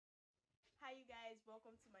guys,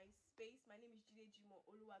 welcome to my space. My name is hiiiii.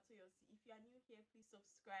 If you are new here, please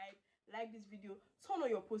subscribe, like this video, turn on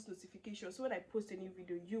your post notifications so when I post a new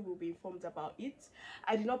video you will be informed about it.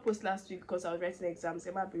 I did not post last week because I was writing exams.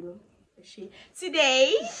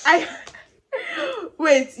 Today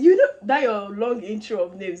wait, you know that your long intro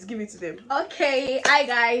of names, give it to them. Okay, hi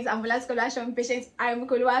guys, I'm Velasco Patient. I'm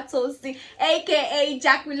Oluwatosin, aka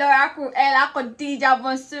Jack Miloraku Ella Khadija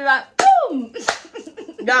Bonsura. Boom!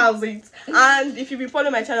 That's it. And if you've been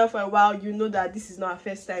following my channel for a while, you know that this is not our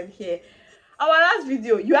first time here. Our last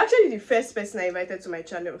video, you're actually the first person I invited to my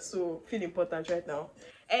channel, so feel important right now.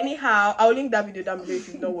 Anyhow, I'll link that video down below if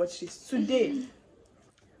you've not watched this. Today,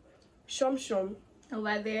 Shom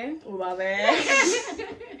Over there.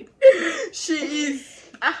 She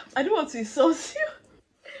is I don't want to insult you,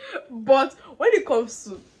 but when it comes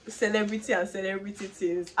to celebrity and celebrity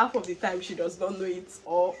things, half of the time she does not know it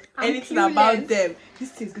or anything about them.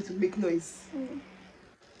 This thing is going to make noise.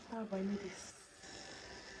 How do I know this?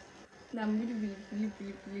 I'm really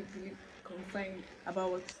concerned.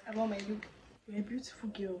 About what? About my look. You're a beautiful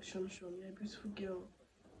girl, Shom. You're a beautiful girl.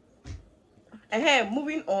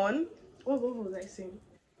 Moving on. What was I saying?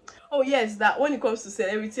 Oh yes, that when it comes to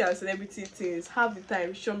celebrity and celebrity things, half the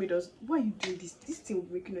time Shomi does. Why are you doing this? This thing will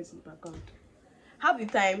be making noise in the background. Half the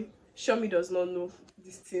time Shomi does not know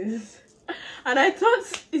these things, and I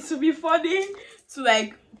thought it would be funny to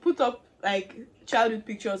like put up like childhood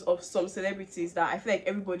pictures of some celebrities that I feel like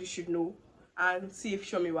everybody should know, and see if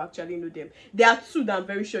Shomi will actually know them. There are two that I'm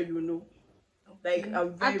very sure you will know. Like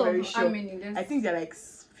I'm very sure. I think they're like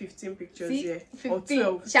 15 pictures here. 15. Or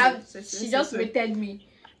 12. She just rated me.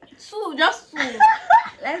 Just two.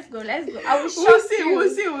 Let's go. I will shock We'll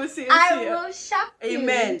see. I will shock you.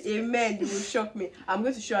 Amen. You will shock me. I'm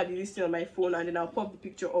going to show her the listing on my phone and then I'll pop the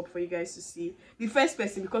picture up for you guys to see. The first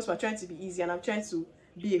person, because we're trying to be easy and I'm trying to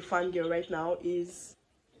be a fangirl right now, is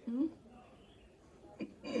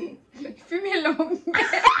female of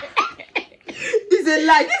It's a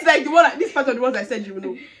lie. This is like the one. This part of the ones I said you will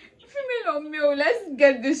know. Female or male? Let's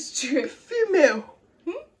get this straight. Female.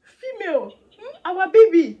 Female. Our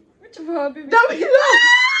baby. Which of our baby? That we love.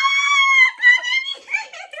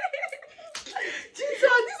 Jesus, this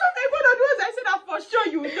was like one of the ones I said that for sure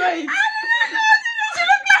you know it.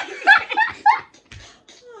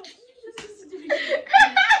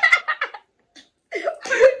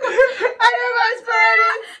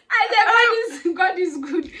 God is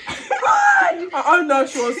good. Oh no,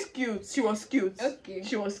 she was cute. Okay.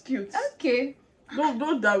 She was cute. Okay.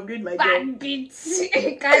 Don't downgrade my girl. Bad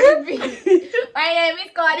bitch. Cardi B. My name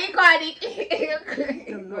is Cardi.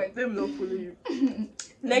 Them not follow you.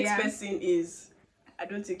 Next person is, I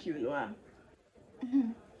don't think you know her.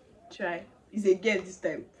 Try. It's a girl this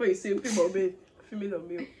time. Before you say female or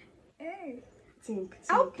male. Hey. Think.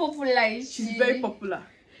 How popular is she? She's very popular.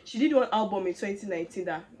 She did one album in 2019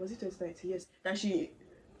 that was it 2019? Yes. That she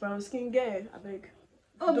brown skin girl. I beg.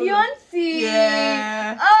 Oh, Beyonce.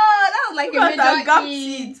 Yeah. Oh, that was like a major gap hit.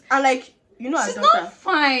 teeth. And like, you know, she's not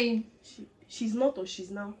fine. She's not, or she's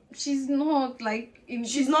now. She's not like in.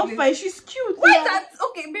 She's not fine. She's cute. Why is that?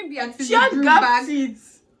 Okay, maybe until she has gap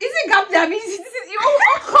teeth. Is it gap? I mean, this is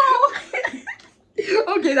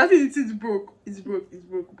okay, that is it's broke. It's broke.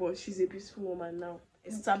 But she's a beautiful woman now,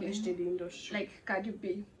 established in the industry. Like Cardi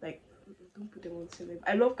B. Like, don't put them on celeb.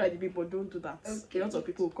 I love Cardi B, but don't do that. Okay. A lot of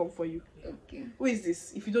people will come for you. Okay. Who is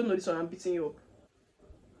this? If you don't know this one, I'm beating you up.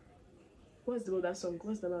 What's the other song?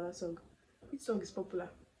 What's the other song? Which song is popular?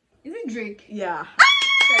 Is it Drake? Yeah.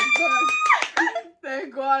 Thank God.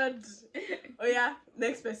 Thank God. Oh yeah.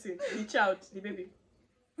 Next person. The child. The baby.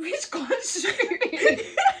 Which country?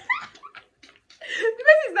 The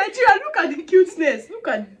baby is Nigeria. Look at the cuteness. Look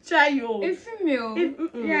at child. A female.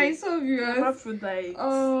 Yeah, it's so obvious. Hermaphrodite.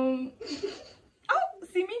 Oh,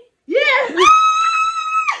 see me? Yeah.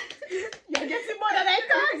 You're getting more than I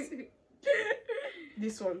thought.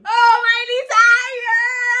 This one. Oh, my desire.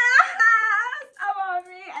 About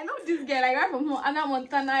me. I love this girl. Like right from Anna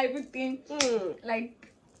Montana, everything.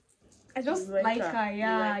 Like, I just like her.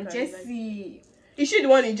 Yeah, like Jessie. Is she the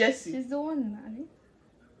one in Jessie? She's the one,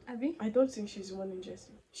 Abby? I don't think she's the one in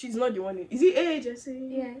Jessie. She's not the one in. Is it Jessie?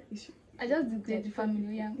 Yeah. Is she? I just declared the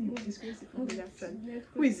family. Yeah. Who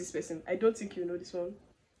is this person? I don't think you know this one.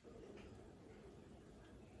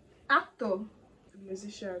 Actor.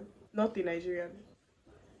 Musician. Not a Nigerian.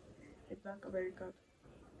 A black American.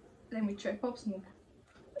 Let me try. Pop Smoke.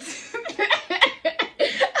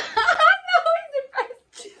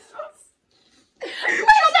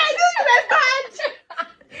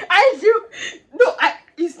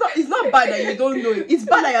 It's not bad that you don't know it. It's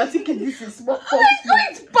bad that you're thinking this is Pop Smoke. No,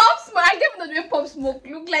 it's Pop Smoke. I don't know the Pop Smoke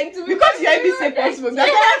look like to me? Because you hear me say Pop Smoke.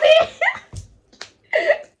 That's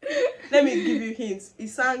let me give you hints. He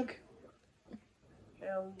sang.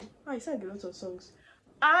 He sang a lot of songs.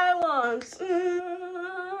 I want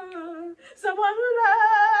someone who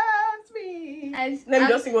loves me. Let me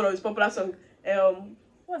just sing one of his popular songs.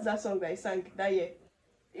 What's that song that he sang that year?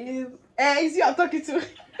 Is you I'm talking to?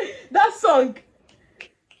 That song.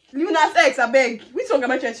 Luna's X, I beg. Which song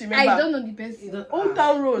am I trying to remember? I don't know the person. Old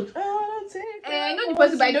Town Road. I know the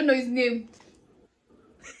person, but I don't know his name.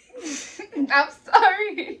 I'm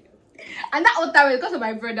sorry. And that Old Town Road, because of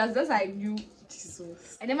my brothers, that's how I knew.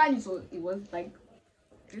 Jesus. I never knew it was like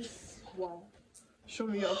this. Wow. Show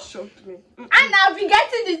me, you have shocked me. And I've been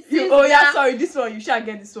getting this. Oh yeah, sorry, this one. You shall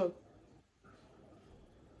get this one.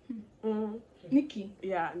 Nikki.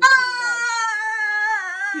 Yeah. Nikki,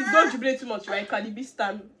 please don't jubilate too much, right? Cardi B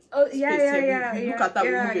stand. Oh yeah. We look at that,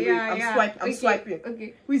 we move away. I'm swiping.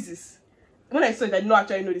 Okay. Who is this? When I saw it, I don't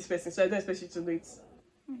actually know this person, so I don't expect you to know it.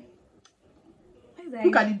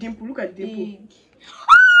 Look at the dimple. Look at the dimple.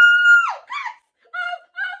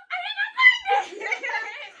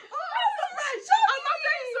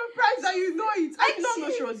 That you know it. I did not know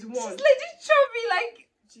she was the one. She's legit chubby, like.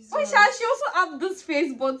 Jesus. Oh, she also have this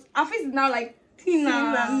face, but her face is now like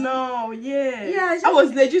thinner. No, yeah. Yeah. I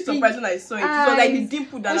was legit surprised when I saw it. It was like the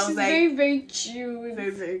dimple that I was like. Very, very cute.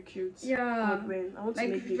 Very, very cute. Yeah. God, man. I want to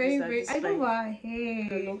like make very, very. I love her hair.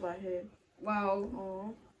 I love her hair.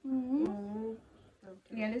 Wow.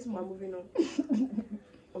 Okay. Yeah, let's move. We're moving on.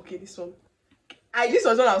 Okay, this one. This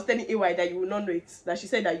was when I was telling AY that you will not know it. That she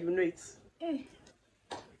said that you will know it.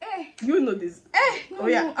 You know this.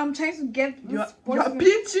 No, I'm trying to get this. You're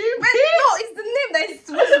peachy. No, it's the name that is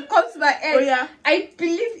supposed to come to my head. Oh yeah. I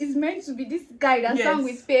believe it's meant to be this guy that sang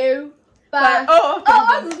with Peru. Okay.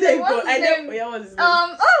 What's his name? What's his name?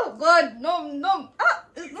 Oh God, no.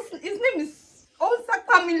 His name is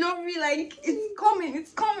Osakwamilori. Like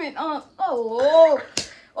it's coming. Oh,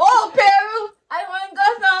 Peru. I want to go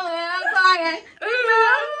somewhere. I'm crying.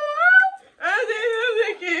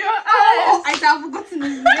 I have forgotten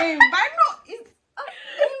his name, but I know it's.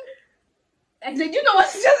 I said, you know what?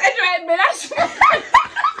 It's just Edward Belashman.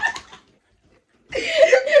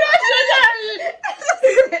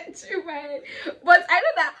 But I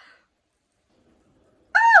know that.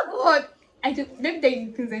 Oh God! I just let me tell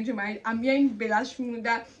you things into my head. I'm hearing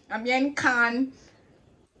Belashmuda. I'm hearing Khan.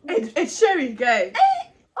 It's Sherry, guy.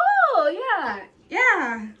 Oh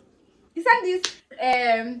yeah. He sang this.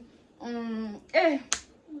 I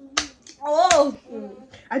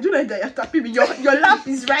don't know that you're tapping me. Your lap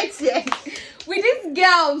is right here. With these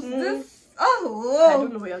girls, I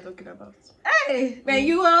don't know what you're talking about. Hey, when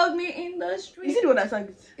you hold me in the street. Is it the one that sang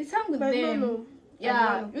it? It sang with But them. no.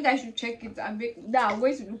 Yeah, you guys should check it. I'm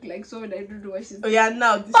going to look like someone that don't know what she's doing. Oh yeah,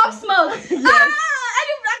 now this Pop Smoke. Yes.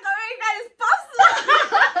 Any black American is Pop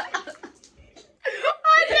Smoke.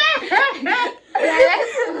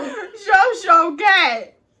 Show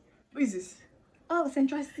guy. Who is this? Oh,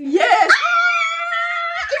 Central C. Yes.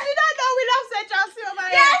 If you don't know, we love Central C over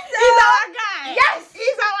here. Yes, he's our guy. Yes,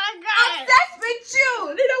 he's our guy. Obsessed with you.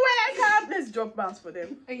 You know where I come? Let's drop bounce for them.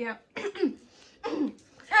 Oh yeah.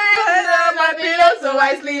 My pillow so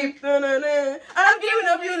I sleep. I'm giving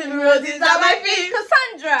up you the roses at my feet.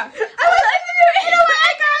 Cassandra. You know what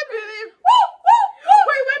I can't believe.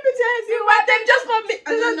 Wait, pretend you want them just for me.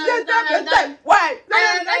 No. Why?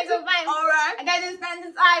 I'm trying to find. Alright. I gotta stand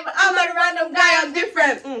aside, but I'm a random guy. I'm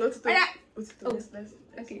different. Let's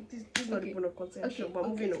okay, this is not even a contention.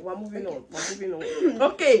 Okay, We're moving on.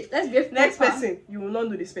 Okay. Let's be Next person. You will not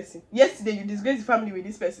know this person. Yesterday you disgraced the family with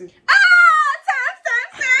this person.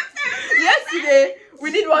 Yesterday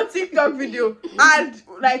we did one TikTok video and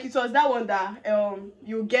like it was that one that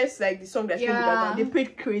you guess like the song that's in the background. They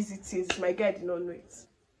played Crazy Things. My guy did not know it.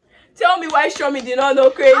 Tell me why Shomi did not know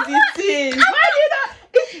Crazy Things. Why did not?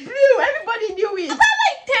 It's blue. Everybody knew it. I'm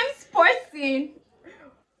like Thames person.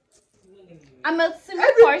 I'm a simi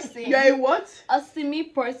person. You're a what? A simi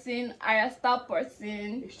person, Arasta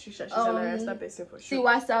person. It's true, she's an Arasta person for sure.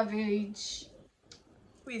 Tiwa Savage.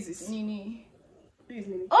 Who is this? Nini. Who is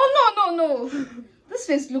Nini? Oh no. This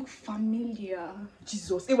face looks familiar.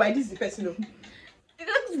 Jesus. Hey, why this is the person though? It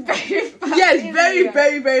looks very familiar. Yes,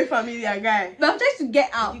 very, very familiar guy. But I'm trying to get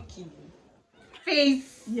out.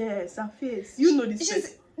 Face. Yes, her face. You know this person.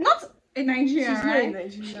 She's not a Nigerian, She's right? not in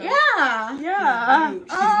Nigeria. Yeah. She's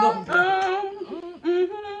not black.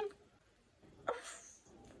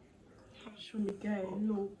 Show me, guy.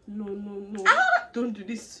 No. Don't do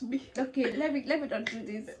this to me. Okay, let me not do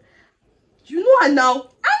this. You know her now.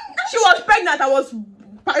 She was pregnant. I was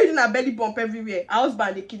parading her belly bump everywhere. Her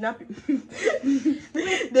husband, they kidnap him.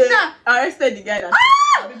 They arrested the guy that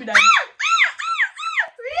baby that.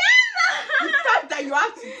 The fact that you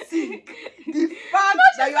have to think. The fact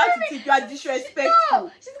that you have to think. You are disrespectful.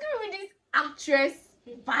 No, she's giving me this actress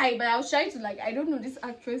vibe, but I was trying to like, I don't know this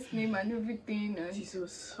actress name and everything. And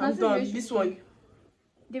Jesus, I'm done. This one.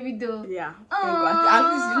 Davido. Yeah. At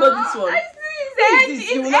least you know this one. I see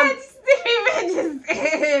his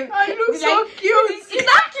head. I look so cute. Is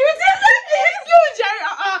that cute? It's cute, Jerry.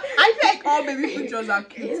 I feel like all baby pictures are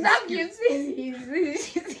cute. Is that cute?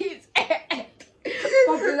 His head.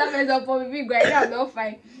 Popular person for baby guy. I'm not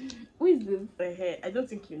fine. Who is this? I don't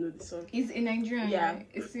think you know this one. He's a Nigerian, yeah. Right?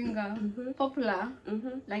 A singer. Popular.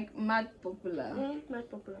 Like mad popular. Mad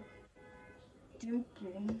popular.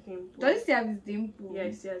 Dimple. Does he still have his dimple? Yeah,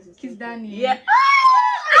 he still has his Kiss dimple. Danny. Yeah.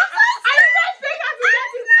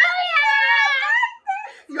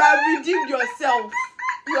 You have redeemed yourself.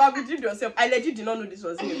 You have redeemed yourself. I legit did not know this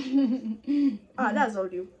was him. That's all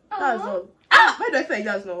you. That's all. Why do I feel like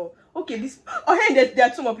that's not all? Okay, this. Oh, hey, there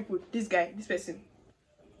are two more people. This guy, this person.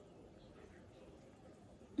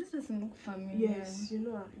 This person look familiar. Yes, you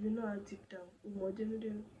know her deep down.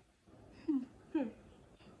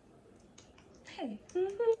 Hey.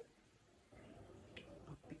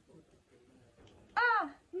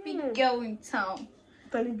 Big girl in town.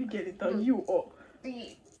 Tiny big girl in town. You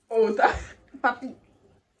or that papi.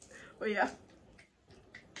 Oh yeah.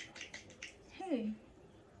 Hey.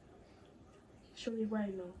 Show me why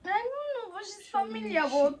now. I don't know, but she's familiar.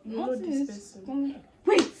 But you know this person.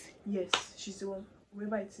 Wait. Yes, she's the one.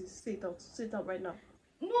 Whoever it is, say it out. Say it out right now.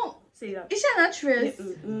 No. Say it out. Is she an actress?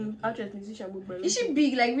 Actress, musician, is she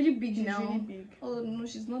big? Like really big she's now? Really big. Oh no,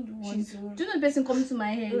 she's not the one. She's the one. Do you know the person coming to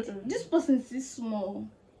my head? This person is this small.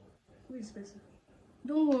 Who is this person?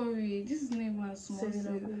 Don't worry, this is not even a small.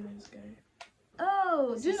 Guy.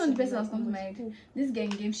 Oh, do you know the person that's coming to my head? This guy in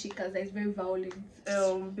Game Shakers that is very violent.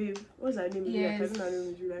 Babe, what's her name? Yes, I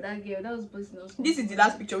don't know. that girl. That was the person that was. This is the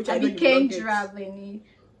last picture which I know you can't get.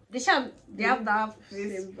 They have that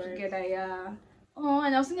face together, yeah. Oh,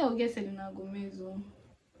 and I was thinking I'll get Selena Gomez. You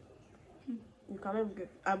can never get.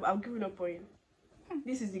 I'll give it up for him.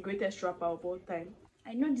 This is the greatest rapper of all time.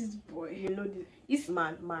 I know this boy. You know this. It's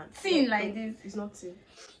man. Thin like this. It's not thin.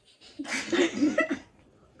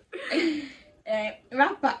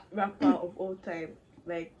 Rapper of all time.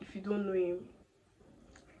 Like if you don't know him,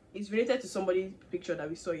 it's related to somebody's picture that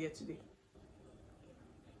we saw here today.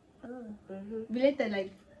 Related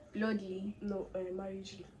like bloodly. No,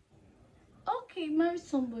 marriagely. Okay, married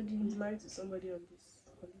somebody. He's married to somebody on this.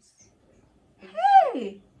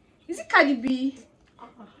 Hey, is it Cardi B?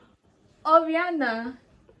 Or Rihanna?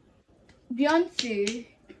 Beyonce?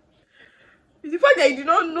 It's the fact that you do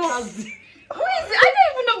not know. Who is it? I don't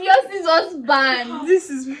even know Beyonce's husband. This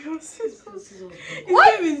is Beyonce's husband. His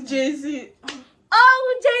name is Jay-Z.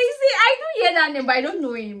 Oh, Jay-Z. I do hear that name, but I don't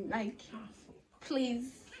know him. Like, please.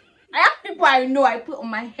 I have people I know I put on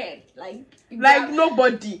my head. Like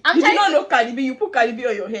nobody. You do not know Cardi B. You put Cardi B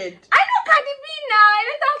on your head. I know Cardi B now. I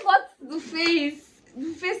later got the face.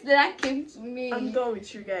 The face that came to me. I'm done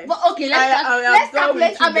with you guys. But okay, let's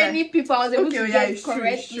calculate how many people I was able to get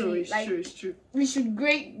correctly. It's true. We should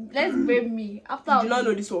let's grade me. After you do not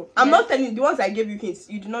know this one. I'm not telling you the ones I gave you hints.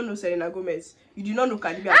 You do not know Selena Gomez. You do not know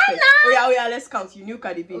Cardi B. Oh yeah, let's count. You knew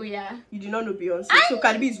Cardi B. Oh yeah. You do not know Beyonce. So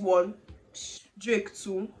Cardi B is 1. Drake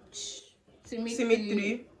 2. Simi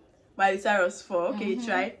 3. Miley Cyrus 4. Okay, you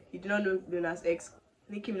tried. You do not know Lil Nas X.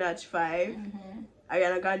 Nicki Minaj 5.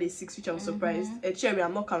 Ariana Grande 6, which I'm surprised. Cherry,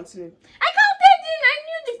 I'm not counting him. I counted him. I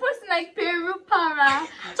knew the person like Peru Para.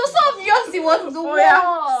 So obvious it was the one.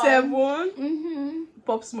 Yeah. 7.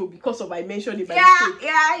 Pop Smoke because of I mentioned it by mistake.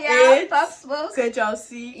 Yeah. 8. Pop Smoke. Central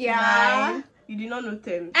C. Yeah. 9. You did not know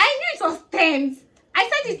 10. I knew it was 10. I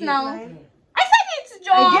said it now. 9. I said it,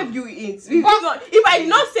 Joe. I gave you hints. If I did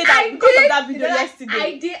not say that because of that video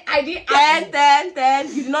yesterday. I did.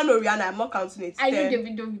 10. You did not know Rihanna. I'm not counting it. 10, I knew the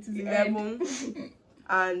video with 11.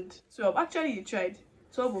 And 12. Actually, you tried.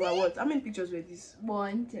 12 over what? How many pictures were these?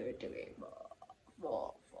 1, 2, 3,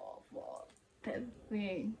 4,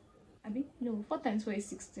 13. I mean, no, 4 times 4 is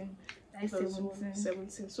 16. That's 17.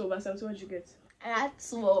 17. So over 17, what did you get? I had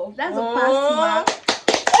 12. That's a pass mark.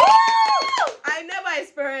 I never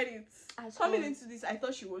expected it. Coming into this, I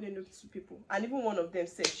thought she would only know 2 people. And even one of them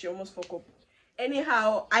said she almost fucked up.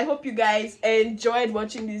 Anyhow, I hope you guys enjoyed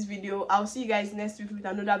watching this video. I'll see you guys next week with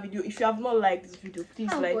another video. If you have not liked this video,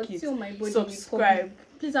 please like it. Subscribe.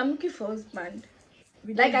 Please, I'm looking for husband.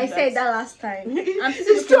 Like I said that last time. I'm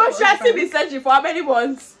still looking for husband. Still be searching for how many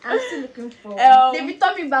months? I'm still looking for. They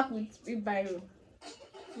returned me back with Biro.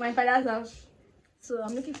 My father's house. So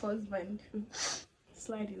I'm looking for husband.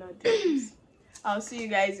 Slide in our DMs. I'll see you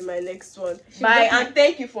guys in my next one. Bye, and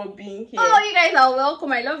thank you for being here. Oh, you guys are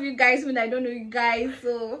welcome. I love you guys when I don't know you guys.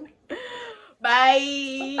 So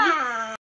bye. bye.